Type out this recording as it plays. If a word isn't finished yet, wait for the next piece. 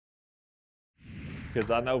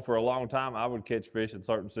because I know for a long time I would catch fish in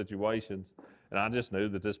certain situations, and I just knew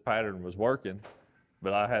that this pattern was working,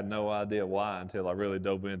 but I had no idea why until I really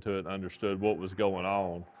dove into it and understood what was going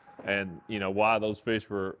on, and why those fish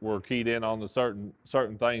were keyed in on the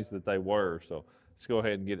certain things that they were. So let's go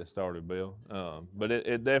ahead and get it started, Bill. But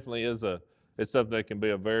it definitely is it's something that can be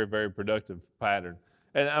a very, very productive pattern.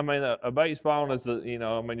 And I mean, a bait spawn is, I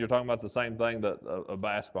mean, you're talking about the same thing that a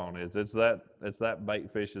bass spawn is. It's that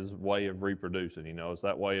bait fish's way of reproducing. It's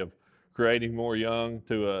that way of creating more young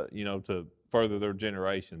to to further their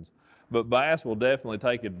generations. But bass will definitely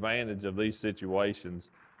take advantage of these situations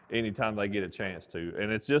anytime they get a chance to.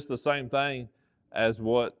 And it's just the same thing as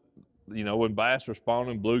what, when bass are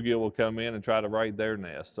spawning, bluegill will come in and try to raid their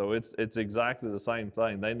nest. So it's exactly the same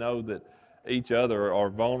thing. They know that each other are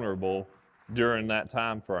vulnerable during that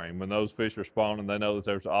time frame. When those fish are spawning, they know that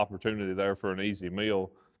there's an opportunity there for an easy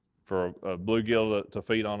meal, for a bluegill to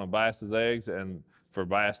feed on a bass's eggs, and for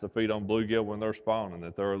bass to feed on bluegill when they're spawning,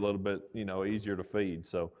 that they're a little bit easier to feed.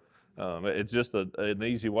 So it's just an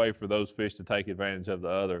easy way for those fish to take advantage of the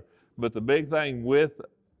other. But the big thing with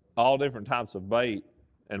all different types of bait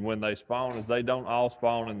and when they spawn is they don't all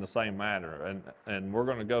spawn in the same manner. And we're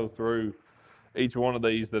going to go through each one of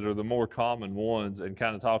these that are the more common ones and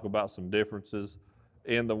kind of talk about some differences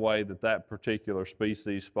in the way that particular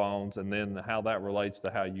species spawns, and then how that relates to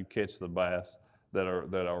how you catch the bass that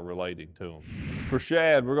are relating to them. For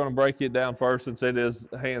shad, we're going to break it down first, since it is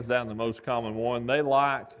hands down the most common one. They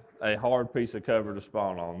like a hard piece of cover to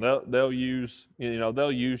spawn on. They'll use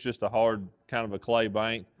just a hard kind of a clay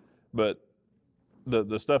bank, but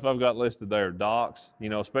the stuff I've got listed there are docks,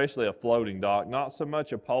 especially a floating dock, not so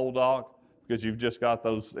much a pole dock, because you've just got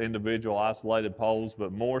those individual isolated poles,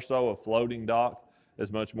 but more so a floating dock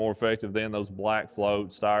is much more effective than those black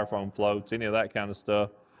floats, styrofoam floats, any of that kind of stuff.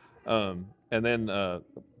 And then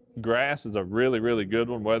grass is a really, really good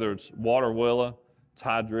one, whether it's water willow, it's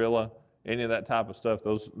hydrilla, any of that type of stuff.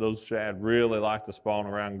 Those shad really like to spawn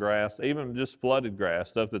around grass, even just flooded grass,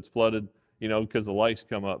 stuff that's flooded, because the lakes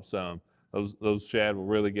come up some. Those shad will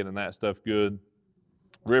really get in that stuff good.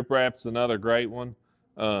 Riprap's another great one.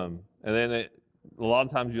 And then a lot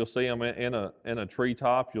of times you'll see them in a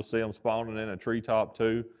treetop. You'll see them spawning in a treetop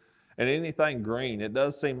too. And anything green, it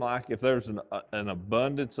does seem like if there's an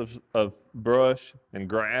abundance of brush and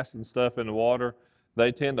grass and stuff in the water,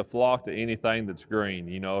 they tend to flock to anything that's green.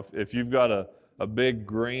 If you've got a big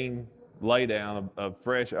green laydown of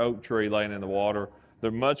fresh oak tree laying in the water,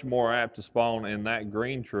 they're much more apt to spawn in that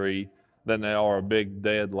green tree than they are a big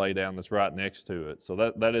dead laydown that's right next to it. So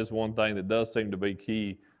that is one thing that does seem to be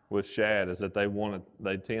key with shad, is that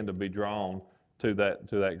they tend to be drawn to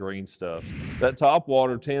that green stuff. That top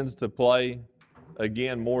water tends to play,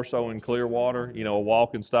 again, more so in clear water. A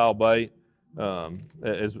walking style bait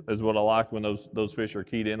is what I like when those fish are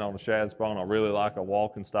keyed in on a shad spawn. I really like a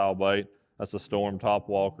walking style bait. That's a storm top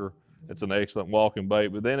walker. It's an excellent walking bait.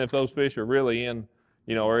 But then if those fish are really in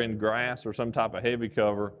grass or some type of heavy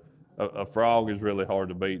cover, a frog is really hard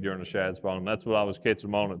to beat during the shad spawn. And that's what I was catching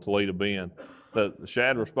them on at Toledo Bend. The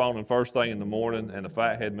shad were spawning first thing in the morning, and the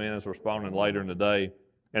fathead minnows were spawning later in the day.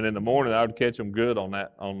 And in the morning, I would catch them good on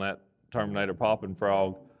that Terminator popping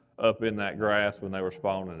frog up in that grass when they were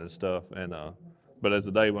spawning and stuff. And but as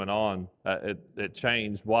the day went on, it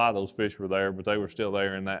changed why those fish were there, but they were still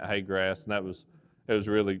there in that hay grass, and it was a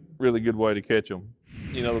really, really good way to catch them.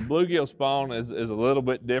 The bluegill spawn is a little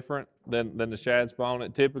bit different than the shad spawn.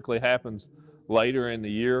 It typically happens later in the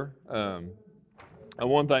year. And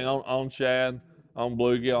one thing on shad, on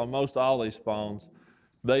bluegill, on most all these spawns,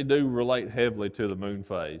 they do relate heavily to the moon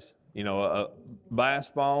phase. A bass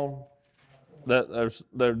spawn,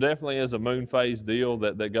 there definitely is a moon phase deal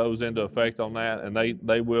that goes into effect on that, and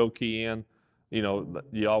they will key in.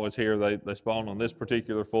 You always hear they spawn on this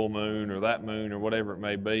particular full moon or that moon or whatever it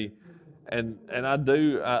may be. And I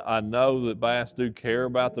know that bass do care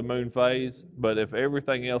about the moon phase, but if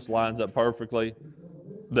everything else lines up perfectly,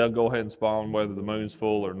 they'll go ahead and spawn whether the moon's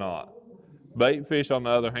full or not. Bait fish, on the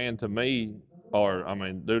other hand, to me,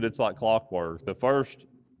 dude, it's like clockwork. The first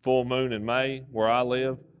full moon in May where I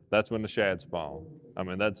live, that's when the shad spawn.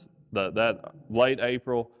 That's that late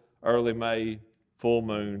April, early May, full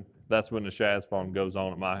moon, that's when the shad spawn goes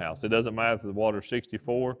on at my house. It doesn't matter if the water's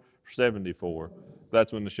 64 or 74.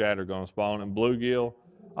 That's when the shad are going to spawn. And bluegill,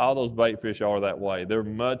 all those bait fish are that way. They're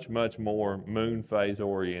much, much more moon phase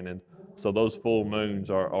oriented. So those full moons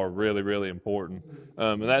are really, really important.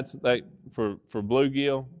 And that's for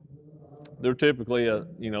bluegill, they're typically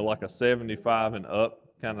like a 75 and up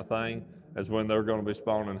kind of thing, as when they're going to be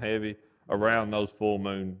spawning heavy around those full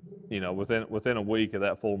moon. Within a week of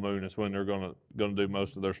that full moon is when they're going to do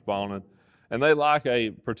most of their spawning. And they like a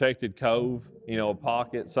protected cove, you know, a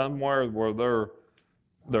pocket, somewhere where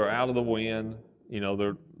they're out of the wind. You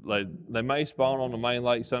know, they may spawn on the main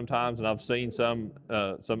lake sometimes, and I've seen some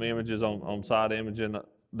images on side imaging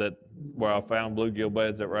where I found bluegill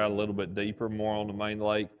beds that were out a little bit deeper, more on the main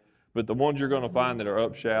lake. But the ones you're going to find that are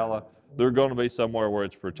up shallow, they're going to be somewhere where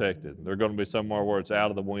it's protected. They're going to be somewhere where it's out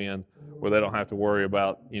of the wind, where they don't have to worry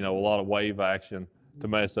about, you know, a lot of wave action to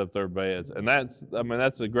mess up their beds. And that's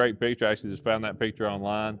a great picture. I actually just found that picture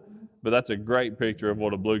online, but that's a great picture of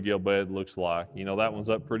what a bluegill bed looks like. You know, that one's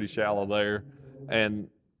up pretty shallow there, and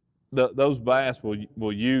those bass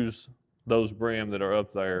will use those brim that are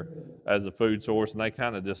up there as a food source, and they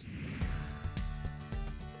kind of just.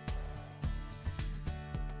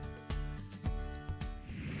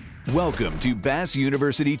 Welcome to Bass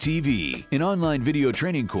University TV, an online video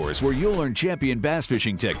training course where you'll learn champion bass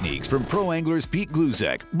fishing techniques from pro anglers Pete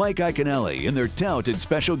Glusek, Mike Iaconelli, and their talented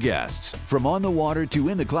special guests. From on the water to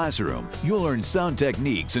in the classroom, you'll learn sound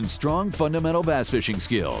techniques and strong fundamental bass fishing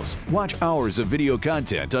skills. Watch hours of video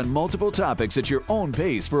content on multiple topics at your own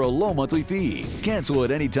pace for a low monthly fee. Cancel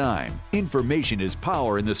at any time. Information is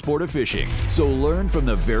power in the sport of fishing, so learn from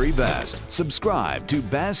the very best. Subscribe to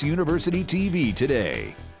Bass University TV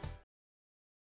today.